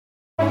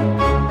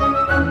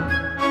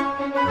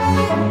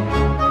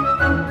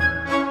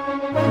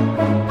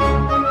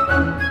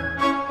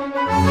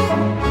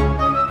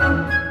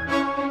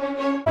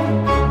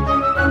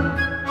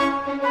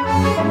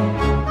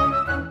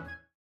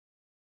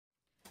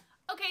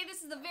Okay,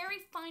 this is the very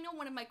final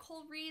one of my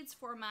cold reads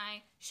for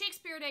my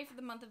Shakespeare Day for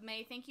the month of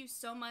May. Thank you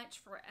so much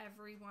for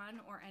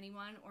everyone or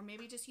anyone, or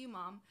maybe just you,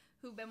 Mom,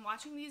 who've been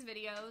watching these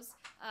videos.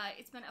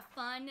 It's been a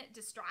fun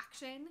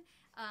distraction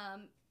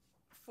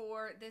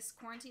for this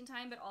quarantine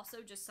time, but also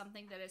just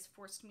something that has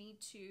forced me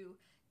to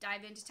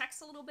dive into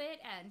text a little bit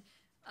and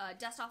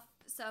dust off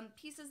some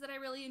pieces that I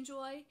really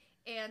enjoy.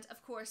 And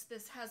of course,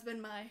 this has been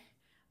my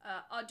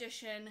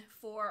audition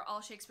for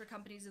all Shakespeare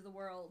companies of the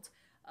world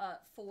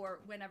for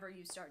whenever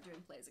you start doing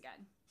plays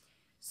again.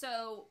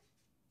 So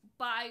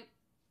by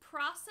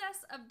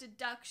process of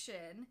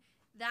deduction,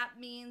 that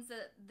means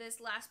that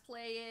this last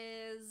play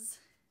is...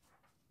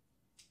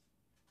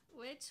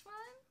 which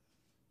one?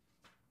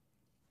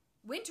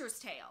 Winter's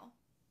Tale.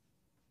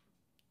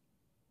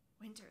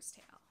 Winter's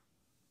Tale.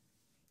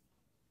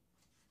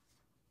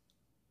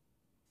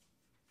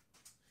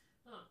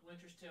 Huh,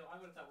 Winter's Tale. I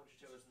would have thought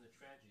Winter's Tale was in the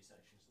tragedy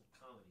section, it's in the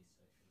comedy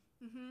section.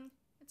 Mm-hmm.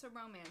 It's a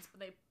romance, but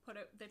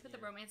they put the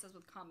romances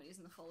with comedies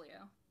in the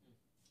folio.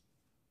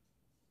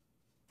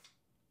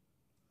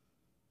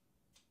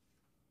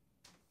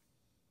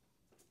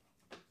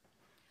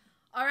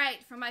 All right,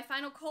 for my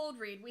final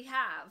cold read, we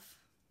have...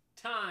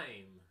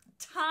 Time.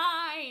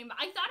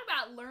 I thought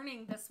about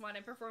learning this one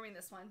and performing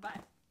this one, but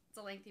it's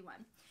a lengthy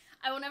one.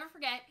 I will never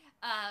forget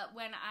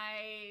when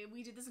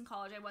we did this in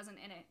college. I wasn't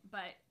in it,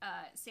 but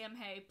Sam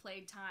Hay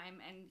played Time,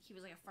 and he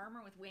was like a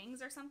farmer with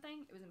wings or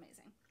something. It was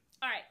amazing.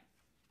 All right,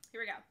 here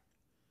we go.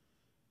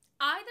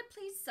 I that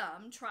please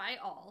some try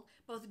all,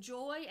 both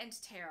joy and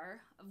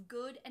terror, of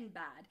good and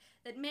bad,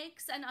 that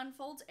makes and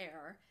unfolds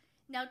error.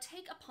 Now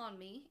take upon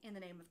me, in the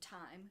name of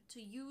time,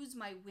 to use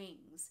my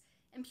wings.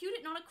 Impute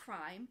it not a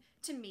crime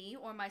to me,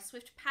 or my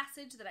swift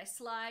passage that I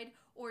slide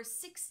o'er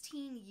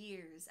 16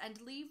 years, and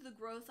leave the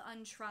growth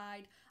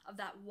untried of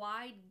that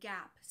wide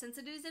gap, since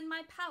it is in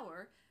my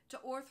power to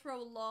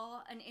o'erthrow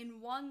law, and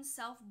in one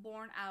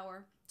self-born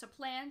hour to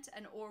plant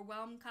and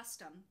o'erwhelm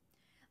custom.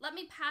 Let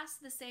me pass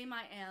the same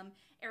I am,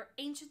 ere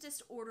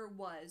ancientest order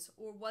was,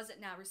 or was it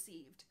now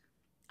received.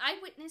 I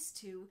witness,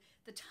 too,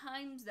 the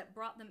times that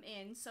brought them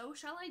in, so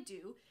shall I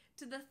do,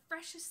 to the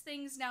freshest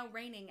things now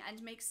reigning,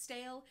 and make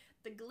stale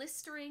the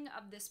glistering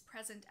of this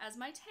present, as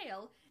my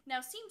tale now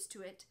seems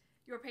to it,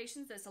 your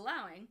patience this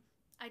allowing.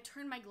 I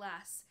turn my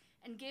glass,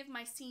 and give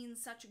my scene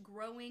such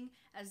growing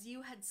as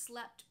you had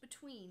slept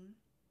between.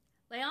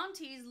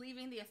 Leontes,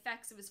 leaving the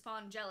effects of his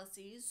fond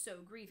jealousies, so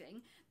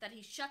grieving, that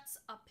he shuts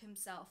up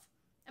himself.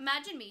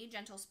 Imagine me,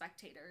 gentle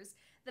spectators,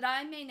 that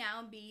I may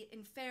now be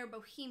in fair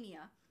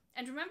Bohemia,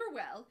 and remember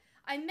well,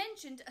 I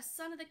mentioned a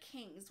son of the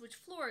king's, which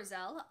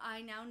Florizel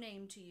I now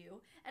name to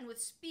you, and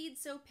with speed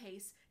so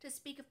pace, to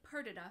speak of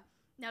Perdita,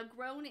 now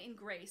grown in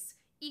grace,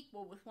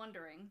 equal with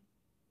wondering.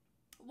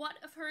 What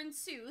of her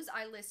ensues,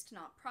 I list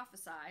not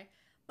prophesy,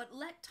 but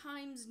let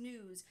time's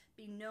news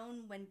be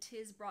known when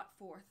 'tis brought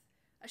forth.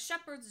 A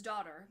shepherd's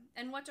daughter,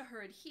 and what to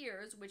her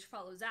adheres, which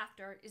follows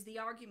after, is the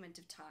argument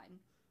of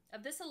time.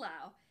 Of this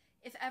allow,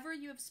 if ever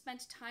you have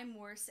spent time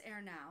worse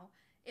ere now,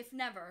 if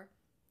never,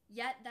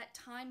 yet that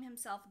time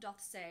himself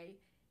doth say,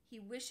 he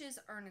wishes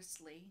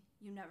earnestly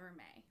you never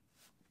may.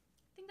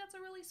 I think that's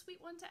a really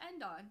sweet one to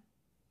end on.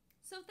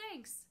 So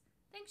thanks.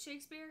 Thanks,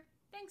 Shakespeare.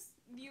 Thanks,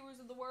 viewers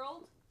of the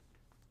world.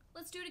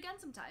 Let's do it again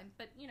sometime,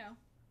 but, you know,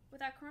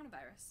 without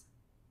coronavirus.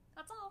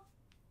 That's all.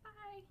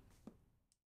 Bye.